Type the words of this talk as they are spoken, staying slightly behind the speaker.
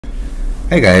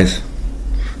Hey guys,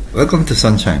 welcome to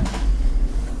Sunshine.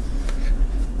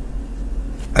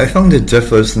 I found the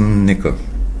Jefferson nickel.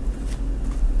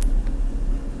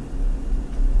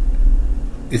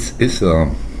 It's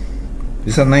a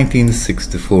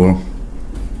 1964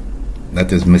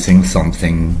 that is missing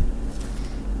something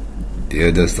the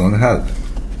others don't have.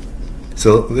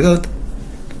 So without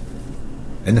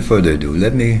any further ado,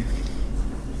 let me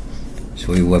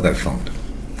show you what I found.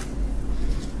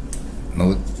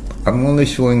 Now I'm only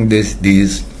showing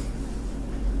these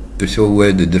to show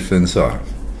where the difference are.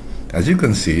 As you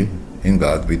can see, in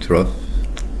God we trust,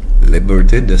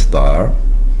 Liberty, the star,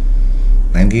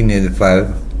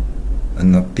 1985,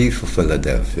 and a P for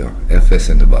Philadelphia, FS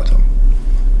in the bottom.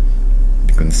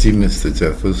 You can see Mr.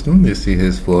 Jefferson. You see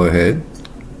his forehead,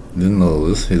 the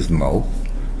nose, his mouth,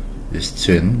 his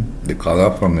chin, the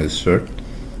collar from his shirt,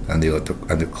 and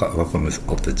the collar from his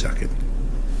outer jacket.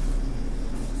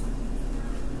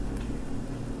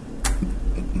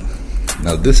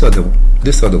 Now this other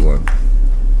one,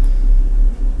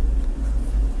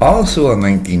 also a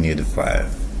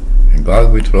 1985. In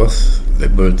God we trust,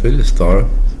 Liberty, the star,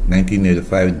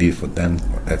 1985, D for Dan,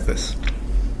 FS.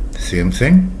 Same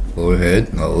thing,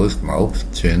 forehead, nose, mouth,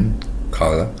 chin,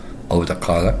 collar, outer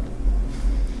collar.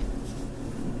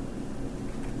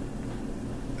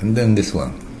 And then this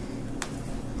one.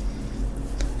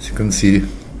 As you can see,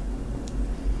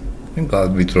 in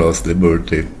God we trust,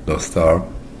 Liberty, the star,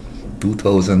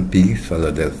 2000P,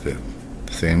 Philadelphia.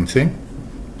 Same thing,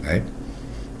 right?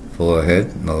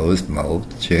 Forehead, nose, mouth,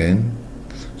 chin,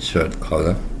 shirt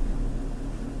collar,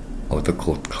 outer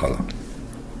coat collar.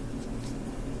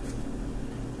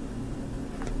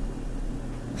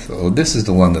 So this is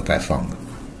the one that I found.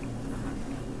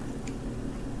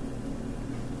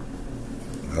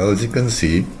 As you can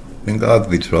see, in God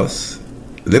we trust,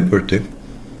 Liberty,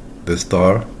 the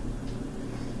star,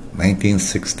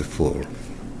 1964.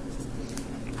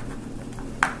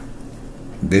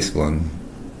 This one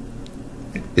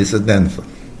is a Denver.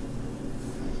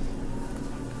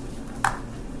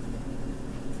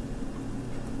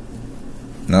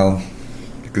 Now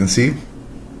you can see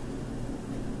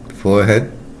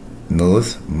forehead,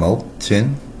 nose, mouth,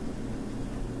 chin,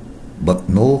 but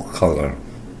no color,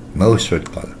 no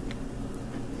shirt color.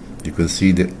 You can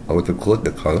see the outer coat,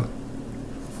 the color,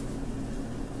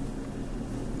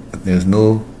 but there's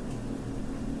no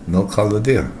color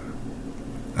there.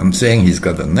 I'm saying he's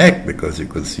got a neck because you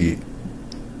could see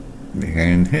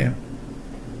behind here,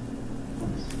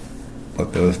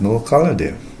 but there was no color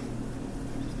there.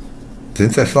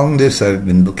 Since I found this, I've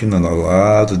been looking at a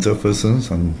lot of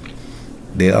Jeffersons and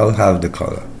they all have the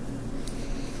color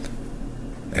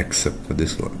except for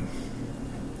this one.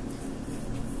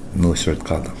 No shirt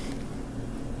color.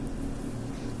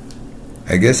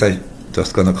 I guess I'm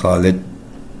just gonna call it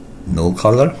no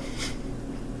color.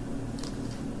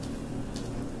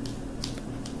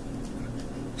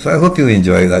 So I hope you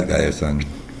enjoy that, guys, and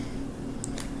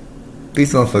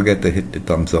please don't forget to hit the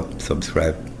thumbs up,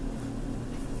 subscribe.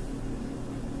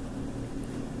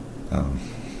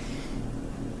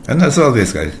 And as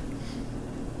always, guys,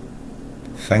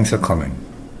 thanks for coming.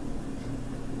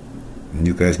 And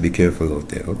you guys be careful out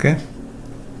there, okay?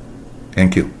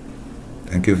 Thank you.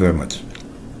 Thank you very much.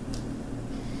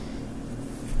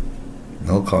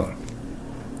 No color.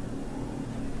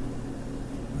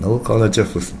 No color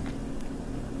Jefferson.